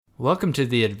Welcome to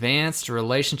the Advanced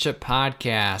Relationship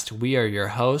Podcast. We are your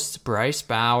hosts, Bryce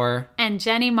Bauer and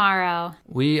Jenny Morrow.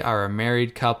 We are a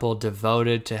married couple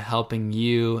devoted to helping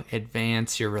you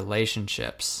advance your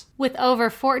relationships. With over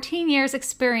 14 years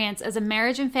experience as a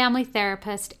marriage and family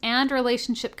therapist and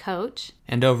relationship coach,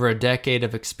 and over a decade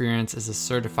of experience as a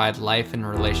certified life and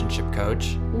relationship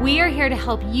coach, we are here to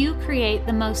help you create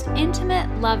the most intimate,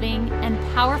 loving, and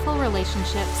powerful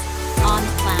relationships on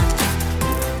the planet.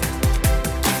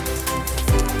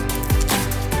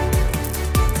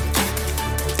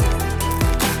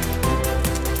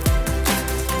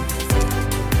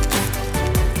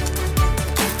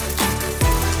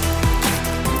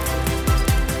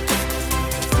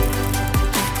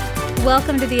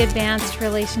 Welcome to the Advanced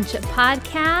Relationship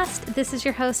Podcast. This is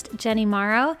your host, Jenny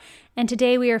Morrow, and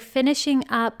today we are finishing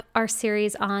up our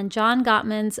series on John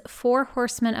Gottman's Four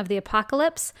Horsemen of the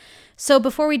Apocalypse. So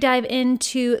before we dive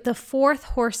into the fourth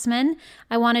horseman,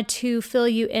 I wanted to fill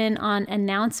you in on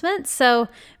announcements. So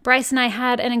Bryce and I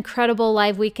had an incredible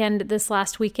live weekend this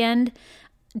last weekend,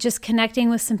 just connecting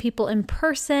with some people in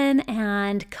person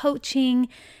and coaching,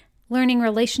 learning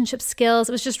relationship skills.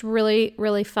 It was just really,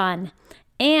 really fun.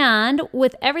 And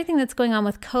with everything that's going on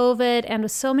with COVID and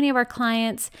with so many of our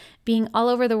clients being all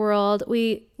over the world,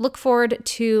 we look forward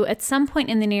to, at some point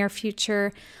in the near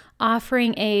future,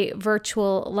 offering a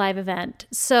virtual live event.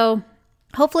 So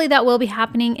hopefully that will be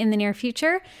happening in the near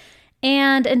future.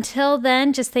 And until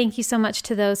then, just thank you so much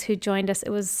to those who joined us. It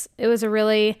was a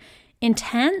really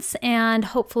intense and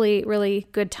hopefully really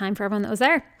good time for everyone that was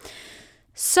there.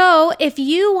 So if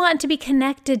you want to be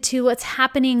connected to what's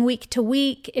happening week to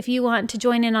week, if you want to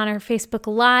join in on our Facebook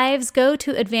Lives, go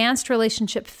to Advanced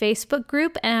Relationship Facebook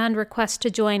group and request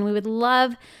to join. We would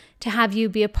love to have you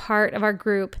be a part of our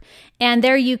group. And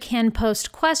there you can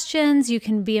post questions, you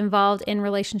can be involved in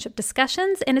relationship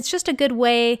discussions, and it's just a good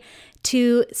way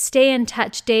to stay in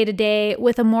touch day to day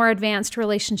with a more advanced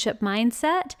relationship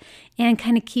mindset and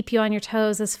kind of keep you on your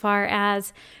toes as far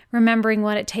as remembering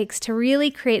what it takes to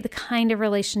really create the kind of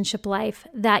relationship life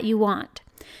that you want.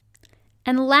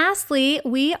 And lastly,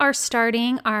 we are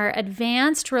starting our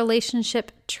Advanced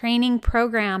Relationship Training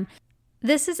Program.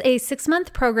 This is a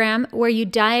 6-month program where you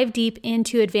dive deep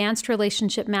into advanced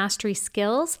relationship mastery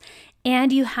skills,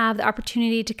 and you have the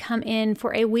opportunity to come in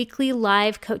for a weekly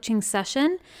live coaching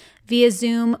session via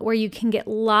Zoom where you can get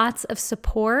lots of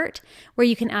support, where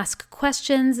you can ask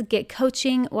questions, get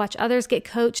coaching, watch others get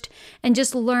coached, and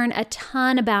just learn a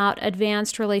ton about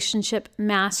advanced relationship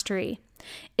mastery.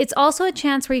 It's also a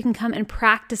chance where you can come and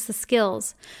practice the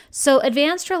skills. So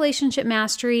advanced relationship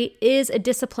mastery is a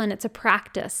discipline, it's a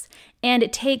practice, and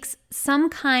it takes some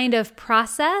kind of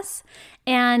process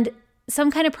and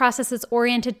some kind of process that's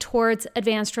oriented towards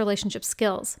advanced relationship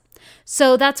skills.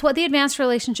 So that's what the Advanced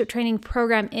Relationship Training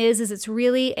Program is it's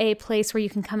really a place where you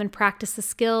can come and practice the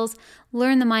skills,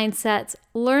 learn the mindsets,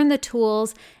 learn the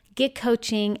tools, get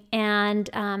coaching, and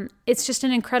it's just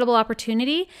an incredible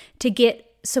opportunity to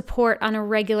get support on a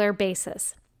regular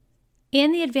basis.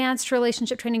 In the Advanced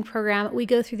Relationship Training Program, we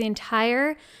go through the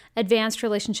entire Advanced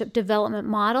Relationship Development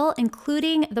Model,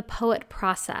 including the POET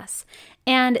process.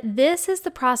 And this is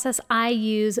the process I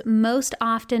use most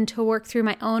often to work through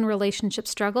my own relationship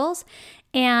struggles.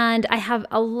 And I have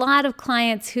a lot of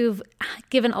clients who've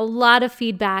given a lot of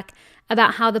feedback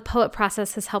about how the POET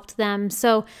process has helped them.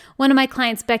 So one of my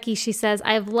clients, Becky, she says,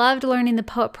 "I have loved learning the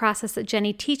POET process that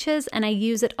Jenny teaches, and I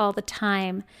use it all the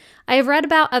time. I have read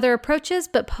about other approaches,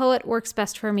 but POET works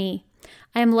best for me.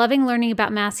 I am loving learning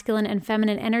about masculine and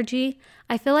feminine energy.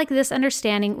 I feel like this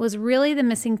understanding was really the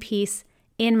missing piece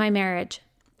in my marriage."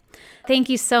 Thank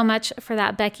you so much for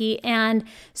that, Becky. And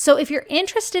so if you're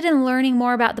interested in learning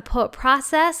more about the POET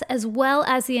process, as well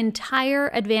as the entire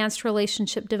advanced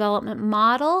relationship development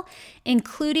model,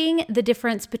 including the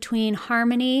difference between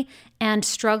harmony and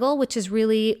struggle, which is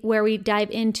really where we dive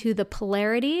into the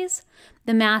polarities,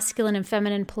 the masculine and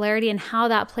feminine polarity, and how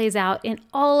that plays out in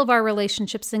all of our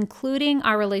relationships, including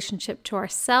our relationship to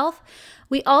ourselves.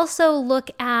 We also look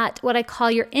at what I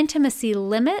call your intimacy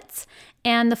limits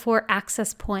and the 4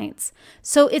 access points.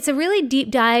 So it's a really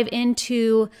deep dive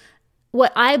into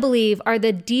what I believe are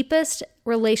the deepest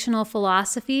relational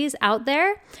philosophies out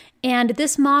there. And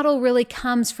this model really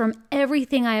comes from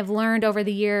everything I have learned over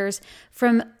the years,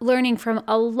 from learning from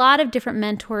a lot of different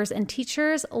mentors and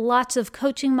teachers, lots of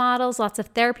coaching models, lots of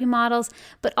therapy models,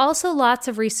 but also lots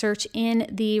of research in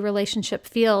the relationship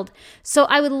field. So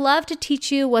I would love to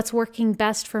teach you what's working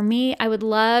best for me. I would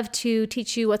love to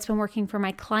teach you what's been working for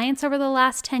my clients over the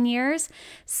last 10 years.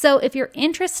 So if you're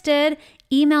interested,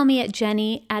 email me at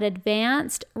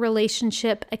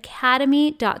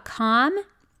Jenny@advancedrelationshipacademy.com.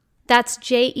 That's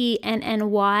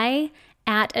JENNY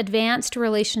at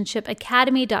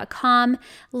advancedrelationshipacademy.com.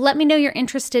 Let me know you're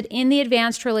interested in the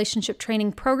Advanced Relationship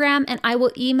Training Program, and I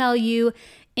will email you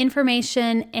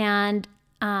information and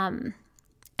I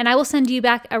will send you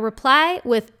back a reply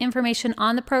with information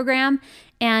on the program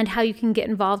and how you can get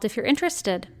involved if you're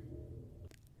interested.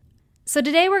 So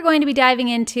today we're going to be diving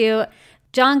into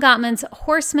John Gottman's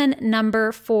Horseman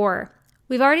number 4.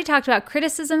 We've already talked about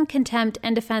criticism, contempt,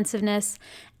 and defensiveness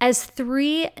as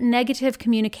 3 negative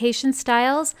communication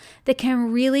styles that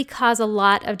can really cause a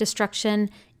lot of destruction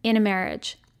in a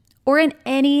marriage or in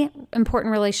any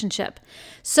important relationship.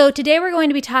 So today we're going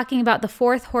to be talking about the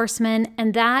 4th horseman,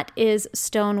 and that is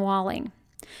stonewalling.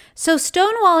 So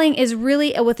stonewalling is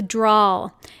really a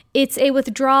withdrawal. It's a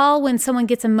withdrawal when someone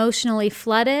gets emotionally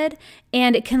flooded,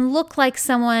 and it can look like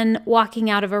someone walking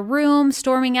out of a room,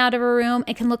 storming out of a room.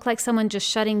 It can look like someone just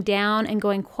shutting down and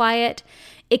going quiet.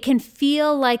 It can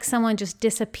feel like someone just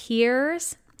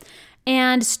disappears.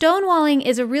 And stonewalling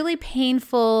is a really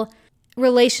painful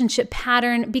relationship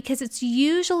pattern because it's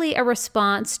usually a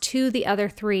response to the other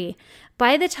 3.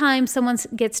 By the time someone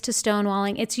gets to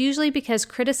stonewalling, it's usually because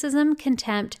criticism,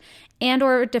 contempt, and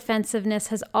or defensiveness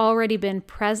has already been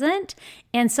present,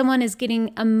 and someone is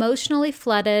getting emotionally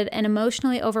flooded and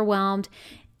emotionally overwhelmed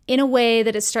in a way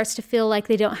that it starts to feel like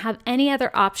they don't have any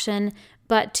other option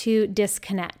but to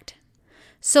disconnect.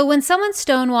 So when someone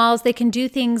stonewalls, they can do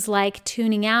things like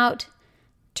tuning out,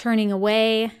 turning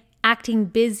away, acting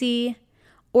busy,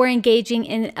 or engaging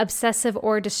in obsessive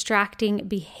or distracting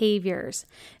behaviors.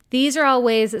 These are all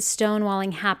ways that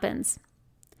stonewalling happens.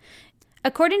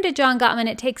 According to John Gottman,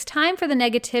 it takes time for the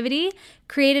negativity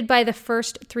created by the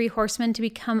first 3 horsemen to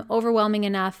become overwhelming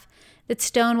enough that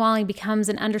stonewalling becomes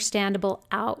an understandable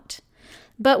out.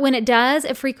 But when it does,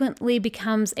 it frequently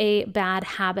becomes a bad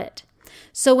habit.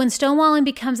 So when stonewalling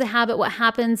becomes a habit, what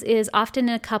happens is often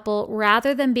in a couple,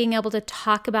 rather than being able to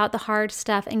talk about the hard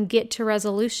stuff and get to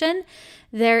resolution,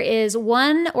 there is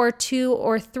 1 or 2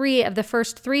 or 3 of the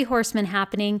first 3 horsemen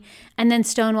happening, and then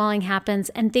stonewalling happens,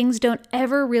 and things don't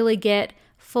ever really get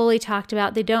fully talked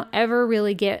about. They don't ever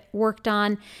really get worked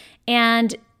on,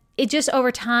 and it just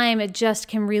over time, it just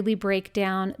can really break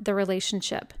down the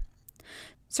relationship.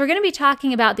 So we're going to be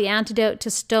talking about the antidote to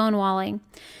stonewalling.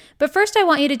 But first, I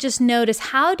want you to just notice,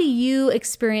 how do you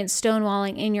experience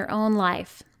stonewalling in your own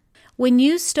life? When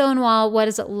you stonewall, what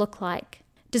does it look like?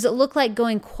 Does it look like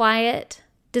going quiet?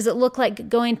 Does it look like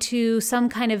going to some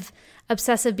kind of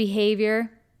obsessive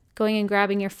behavior? Going and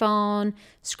grabbing your phone,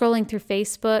 scrolling through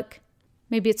Facebook?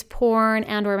 Maybe it's porn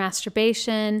and or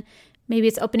masturbation. Maybe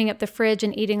it's opening up the fridge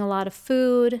and eating a lot of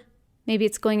food. Maybe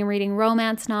it's going and reading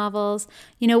romance novels.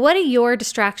 What do your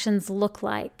distractions look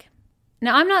like?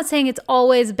 Now, I'm not saying it's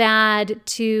always bad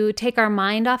to take our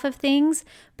mind off of things,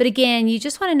 but again, you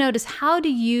just want to notice, how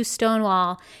do you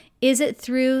stonewall? Is it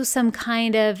through some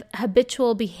kind of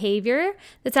habitual behavior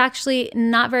that's actually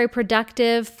not very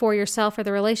productive for yourself or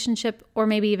the relationship, or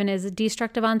maybe even is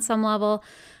destructive on some level?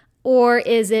 Or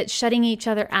is it shutting each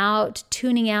other out,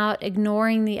 tuning out,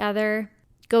 ignoring the other,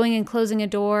 going and closing a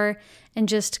door, and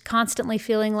just constantly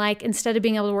feeling like instead of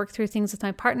being able to work through things with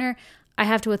my partner, I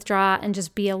have to withdraw and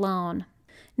just be alone?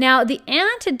 Now, the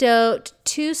antidote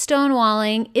to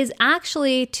stonewalling is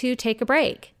actually to take a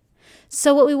break.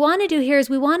 So what we want to do here is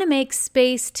we want to make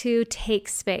space to take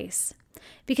space.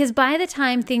 Because by the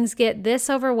time things get this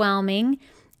overwhelming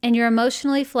and you're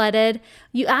emotionally flooded,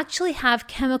 you actually have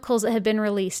chemicals that have been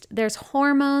released. There's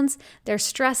hormones, there's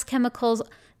stress chemicals.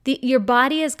 Your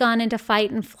body has gone into fight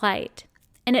and flight.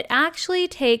 And it actually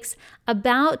takes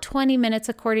about 20 minutes,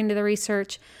 according to the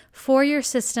research, for your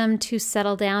system to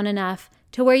settle down enough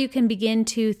to where you can begin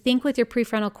to think with your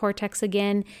prefrontal cortex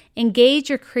again, engage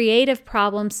your creative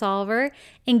problem solver,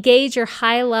 engage your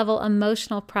high-level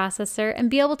emotional processor, and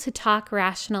be able to talk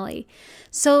rationally.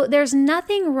 So there's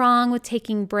nothing wrong with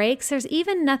taking breaks. There's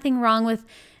even nothing wrong with,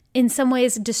 in some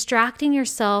ways, distracting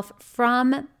yourself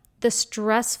from the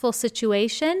stressful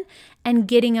situation and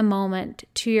getting a moment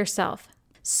to yourself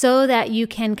so that you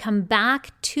can come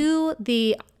back to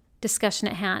the discussion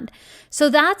at hand. So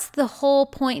that's the whole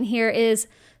point here, is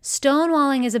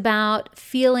stonewalling is about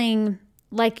feeling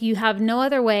like you have no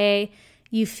other way.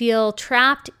 You feel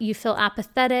trapped, you feel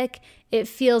apathetic, it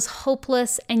feels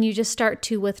hopeless, and you just start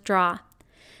to withdraw.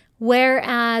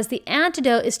 Whereas the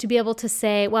antidote is to be able to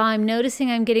say, well, I'm noticing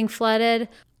I'm getting flooded,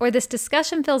 or this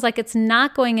discussion feels like it's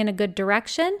not going in a good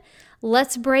direction.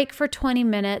 Let's break for 20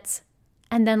 minutes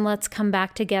and then let's come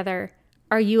back together.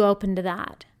 Are you open to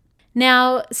that?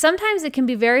 Now, sometimes it can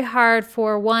be very hard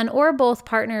for one or both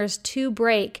partners to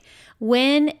break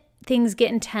when things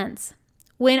get intense,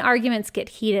 when arguments get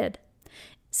heated.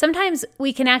 sometimes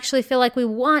we can actually feel like we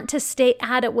want to stay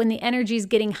at it when the energy is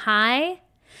getting high.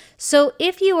 So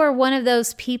if you are one of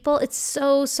those people, it's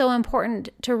so important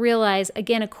to realize,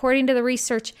 again, according to the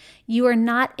research, you are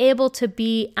not able to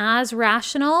be as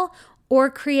rational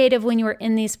or creative when you are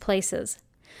in these places.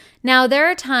 Now, there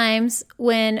are times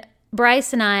when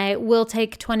Bryce and I will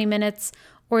take 20 minutes,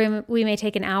 or we may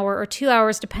take an hour or 2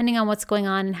 hours, depending on what's going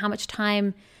on and how much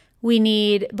time we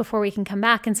need before we can come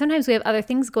back. And sometimes we have other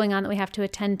things going on that we have to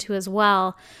attend to as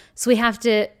well. So we have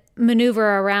to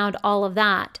maneuver around all of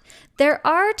that. There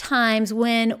are times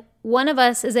when one of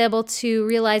us is able to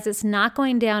realize it's not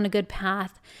going down a good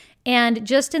path. And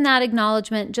just in that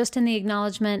acknowledgement, just in the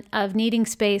acknowledgement of needing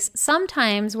space,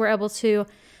 sometimes we're able to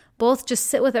both just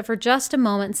sit with it for just a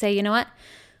moment and say, you know what?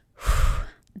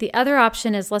 The other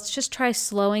option is let's just try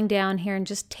slowing down here and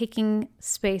just taking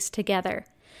space together.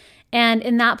 And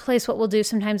in that place, what we'll do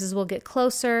sometimes is we'll get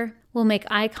closer, we'll make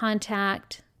eye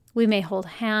contact, we may hold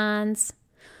hands,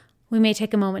 we may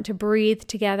take a moment to breathe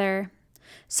together.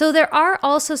 So there are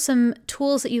also some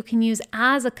tools that you can use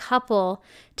as a couple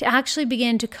to actually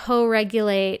begin to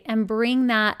co-regulate and bring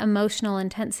that emotional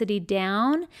intensity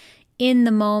down in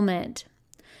the moment.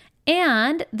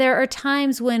 And there are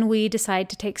times when we decide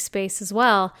to take space as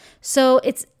well. So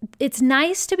it's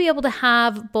nice to be able to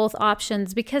have both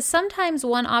options, because sometimes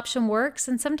one option works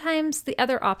and sometimes the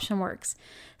other option works.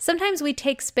 Sometimes we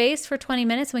take space for 20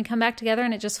 minutes and we come back together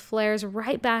and it just flares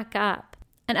right back up.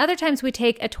 And other times we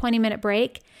take a 20-minute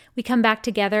break, we come back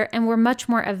together and we're much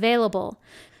more available.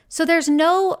 So there's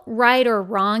no right or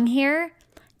wrong here.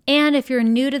 And if you're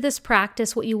new to this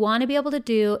practice, what you want to be able to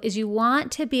do is you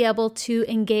want to be able to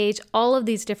engage all of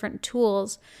these different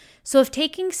tools. So if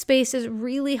taking space is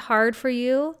really hard for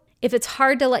you, if it's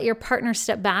hard to let your partner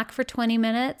step back for 20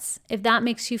 minutes, if that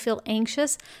makes you feel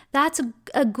anxious, that's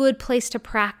a good place to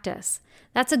practice.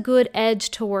 That's a good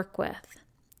edge to work with.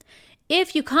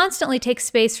 If you constantly take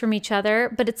space from each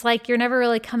other, but it's like you're never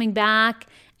really coming back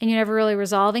and you're never really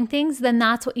resolving things, then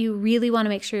that's what you really want to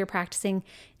make sure you're practicing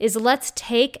is let's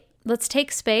take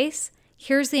space.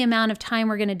 Here's the amount of time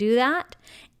we're going to do that.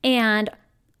 And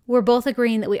we're both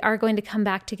agreeing that we are going to come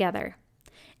back together.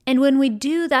 And when we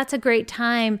do, that's a great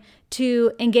time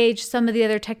to engage some of the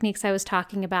other techniques I was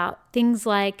talking about. Things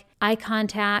like eye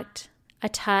contact, a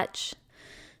touch,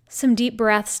 some deep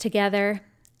breaths together,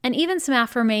 and even some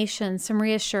affirmations, some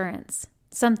reassurance.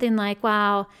 Something like,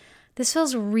 wow, this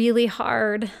feels really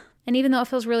hard. And even though it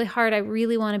feels really hard, I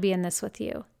really want to be in this with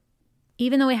you.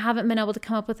 Even though we haven't been able to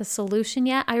come up with a solution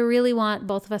yet, I really want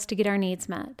both of us to get our needs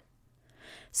met.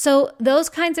 So those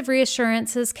kinds of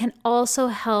reassurances can also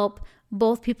help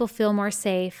both people feel more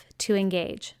safe to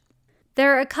engage.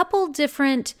 There are a couple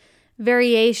different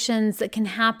variations that can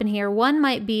happen here. One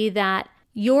might be that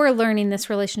you're learning this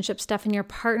relationship stuff and your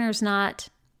partner's not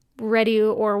ready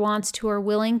or wants to or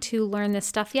willing to learn this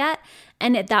stuff yet.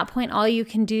 And at that point, all you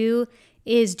can do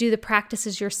is do the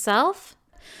practices yourself.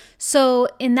 So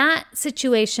in that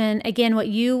situation, again, what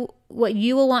you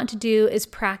will want to do is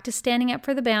practice standing up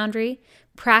for the boundary,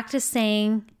 practice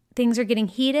saying things are getting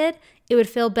heated. It would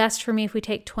feel best for me if we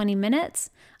take 20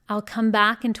 minutes. I'll come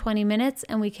back in 20 minutes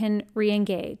and we can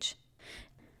re-engage.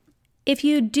 If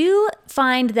you do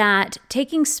find that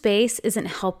taking space isn't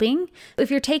helping,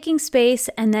 if you're taking space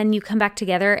and then you come back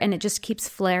together and it just keeps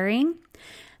flaring,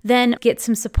 then get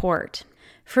some support.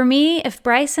 For me, if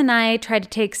Bryce and I try to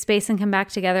take space and come back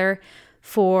together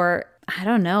for,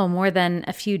 more than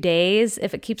a few days,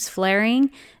 if it keeps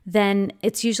flaring, then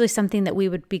it's usually something that we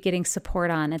would be getting support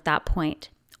on at that point.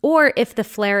 Or if the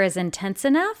flare is intense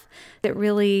enough, it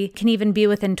really can even be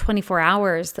within 24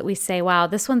 hours that we say, wow,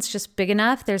 this one's just big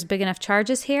enough. There's big enough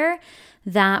charges here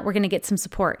that we're going to get some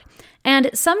support.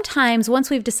 And sometimes once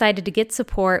we've decided to get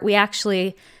support, we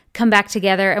actually come back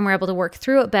together and we're able to work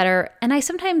through it better. And I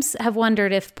sometimes have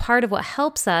wondered if part of what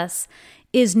helps us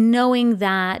is knowing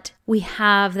that we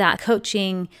have that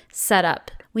coaching set up.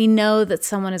 We know that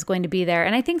someone is going to be there.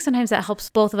 And I think sometimes that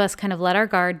helps both of us kind of let our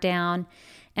guard down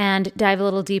and dive a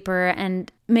little deeper and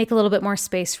make a little bit more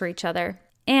space for each other.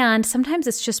 And sometimes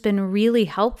it's just been really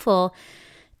helpful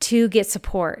to get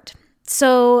support.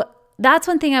 So that's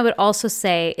one thing I would also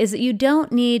say is that you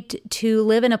don't need to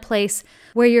live in a place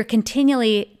where you're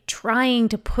continually trying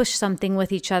to push something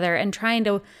with each other and trying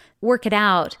to work it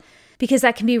out, because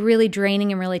that can be really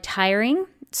draining and really tiring.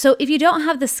 So if you don't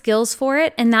have the skills for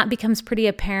it and that becomes pretty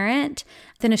apparent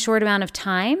within a short amount of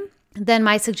time, then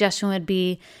my suggestion would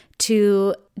be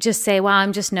to just say, wow,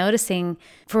 I'm just noticing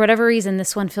for whatever reason,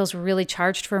 this one feels really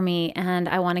charged for me and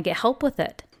I want to get help with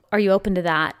it. Are you open to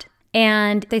that?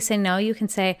 and they say no, you can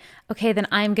say, okay, then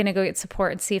I'm going to go get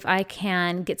support and see if I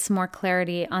can get some more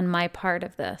clarity on my part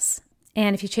of this.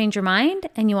 And if you change your mind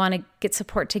and you want to get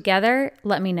support together,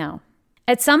 let me know.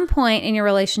 At some point in your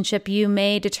relationship, you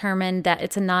may determine that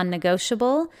it's a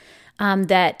non-negotiable,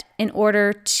 that in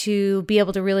order to be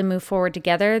able to really move forward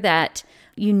together, that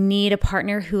you need a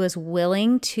partner who is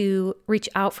willing to reach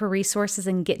out for resources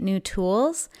and get new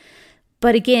tools.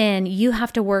 But again, you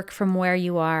have to work from where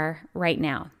you are right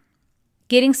now.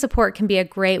 Getting support can be a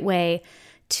great way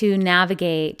to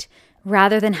navigate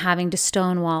rather than having to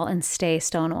stonewall and stay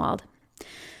stonewalled.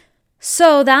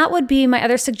 So that would be my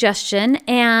other suggestion.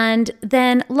 And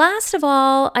then last of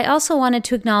all, I also wanted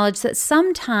to acknowledge that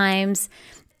sometimes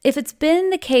if it's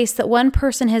been the case that one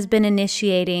person has been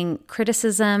initiating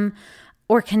criticism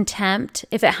or contempt,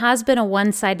 if it has been a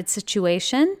one-sided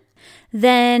situation,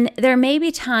 then there may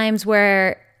be times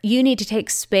where you need to take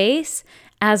space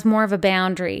as more of a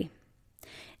boundary.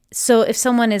 So if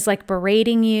someone is like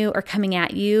berating you or coming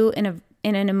at you in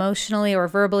an emotionally or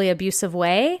verbally abusive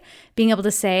way, being able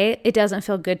to say, it doesn't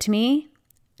feel good to me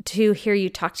to hear you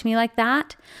talk to me like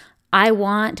that. I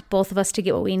want both of us to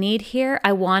get what we need here.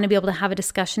 I want to be able to have a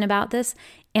discussion about this,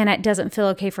 and it doesn't feel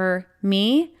okay for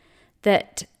me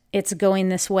that it's going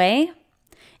this way.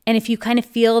 And if you kind of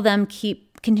feel them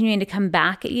keep continuing to come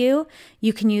back at you,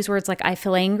 you can use words like, I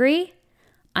feel angry,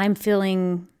 I'm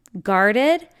feeling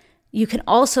guarded. You can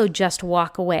also just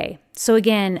walk away. So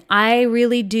again, I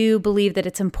really do believe that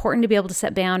it's important to be able to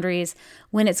set boundaries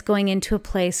when it's going into a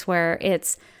place where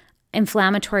it's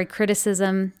inflammatory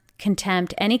criticism,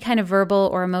 contempt, any kind of verbal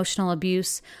or emotional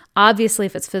abuse. Obviously,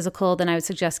 if it's physical, then I would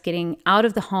suggest getting out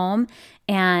of the home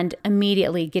and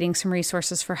immediately getting some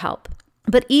resources for help.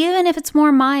 But even if it's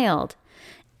more mild,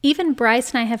 even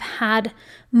Bryce and I have had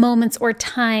moments or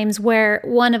times where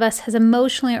one of us has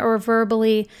emotionally or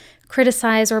verbally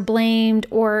criticized or blamed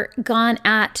or gone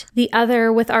at the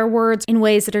other with our words in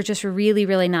ways that are just really,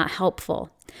 really not helpful.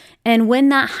 And when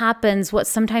that happens, what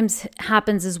sometimes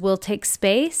happens is we'll take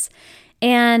space,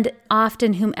 and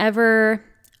often whomever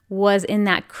was in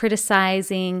that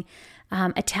criticizing,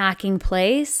 attacking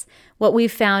place, what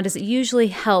we've found is it usually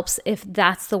helps if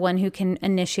that's the one who can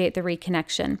initiate the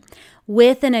reconnection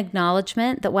with an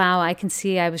acknowledgement that, wow, I can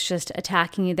see I was just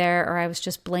attacking you there, or I was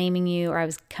just blaming you, or I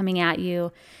was coming at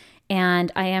you.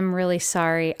 And I am really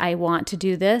sorry. I want to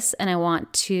do this, and I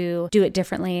want to do it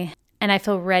differently, and I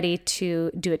feel ready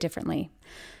to do it differently.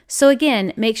 So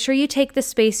again, make sure you take the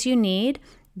space you need.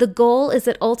 The goal is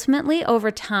that ultimately,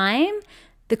 over time,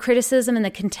 the criticism and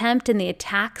the contempt and the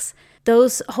attacks,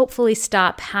 those hopefully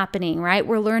stop happening, right?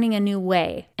 We're learning a new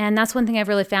way. And that's one thing I've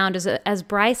really found is that as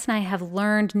Bryce and I have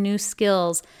learned new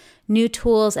skills, new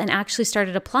tools, and actually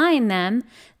started applying them,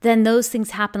 then those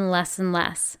things happen less and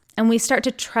less. And we start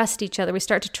to trust each other. We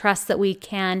start to trust that we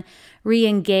can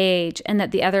re-engage and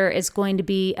that the other is going to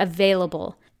be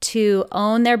available to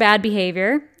own their bad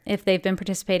behavior if they've been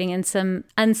participating in some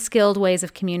unskilled ways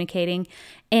of communicating.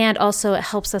 And also it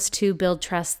helps us to build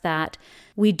trust that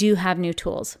we do have new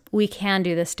tools. We can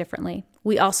do this differently.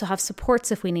 We also have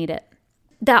supports if we need it.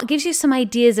 That gives you some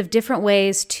ideas of different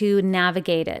ways to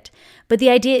navigate it. But the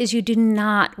idea is you do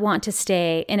not want to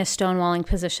stay in a stonewalling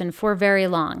position for very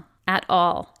long at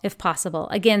all, if possible.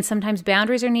 Again, sometimes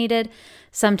boundaries are needed,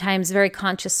 sometimes very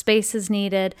conscious space is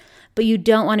needed, but you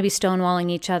don't want to be stonewalling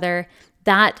each other.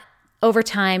 That over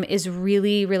time is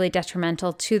really, really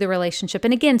detrimental to the relationship.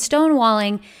 And again,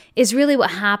 stonewalling is really what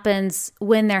happens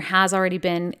when there has already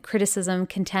been criticism,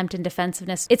 contempt, and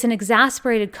defensiveness. It's an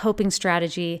exasperated coping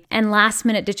strategy and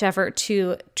last-minute ditch effort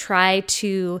to try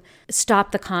to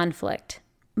stop the conflict.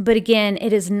 But again,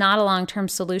 it is not a long-term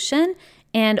solution.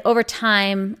 And over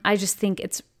time, I just think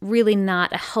it's really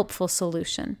not a helpful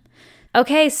solution.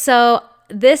 Okay, so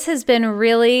this has been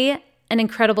really an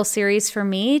incredible series for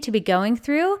me to be going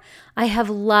through. I have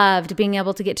loved being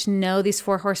able to get to know these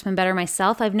four horsemen better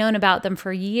myself. I've known about them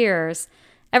for years.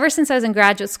 Ever since I was in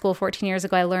graduate school 14 years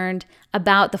ago, I learned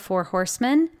about the four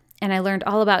horsemen, and I learned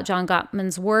all about John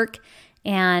Gottman's work.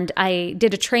 And I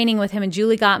did a training with him and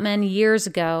Julie Gottman years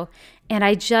ago. And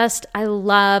I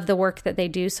love the work that they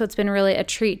do. So it's been really a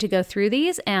treat to go through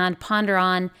these and ponder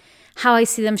on how I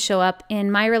see them show up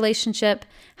in my relationship,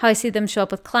 how I see them show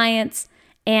up with clients,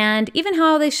 and even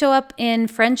how they show up in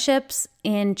friendships,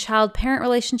 in child-parent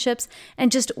relationships,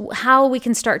 and just how we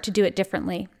can start to do it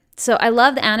differently. So I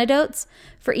love the antidotes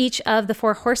for each of the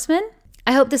four horsemen.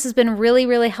 I hope this has been really,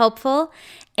 really helpful.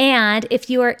 And if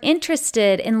you are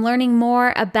interested in learning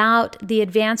more about the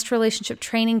Advanced Relationship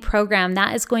Training Program,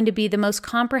 that is going to be the most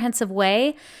comprehensive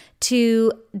way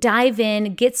to dive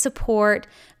in, get support,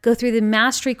 go through the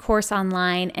mastery course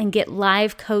online, and get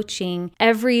live coaching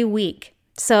every week.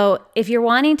 So if you're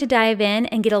wanting to dive in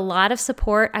and get a lot of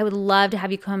support, I would love to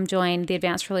have you come join the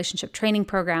Advanced Relationship Training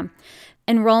Program.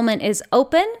 Enrollment is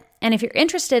open. And if you're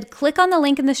interested, click on the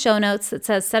link in the show notes that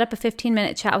says set up a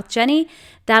 15-minute chat with Jenny.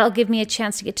 That'll give me a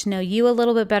chance to get to know you a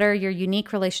little bit better, your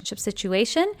unique relationship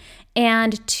situation,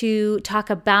 and to talk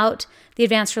about the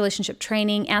Advanced Relationship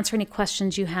Training, answer any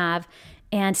questions you have,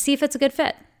 and see if it's a good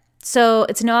fit. So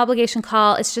it's no obligation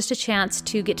call. It's just a chance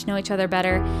to get to know each other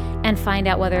better and find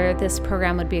out whether this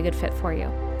program would be a good fit for you.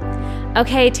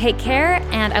 Okay, take care,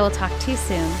 and I will talk to you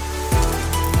soon.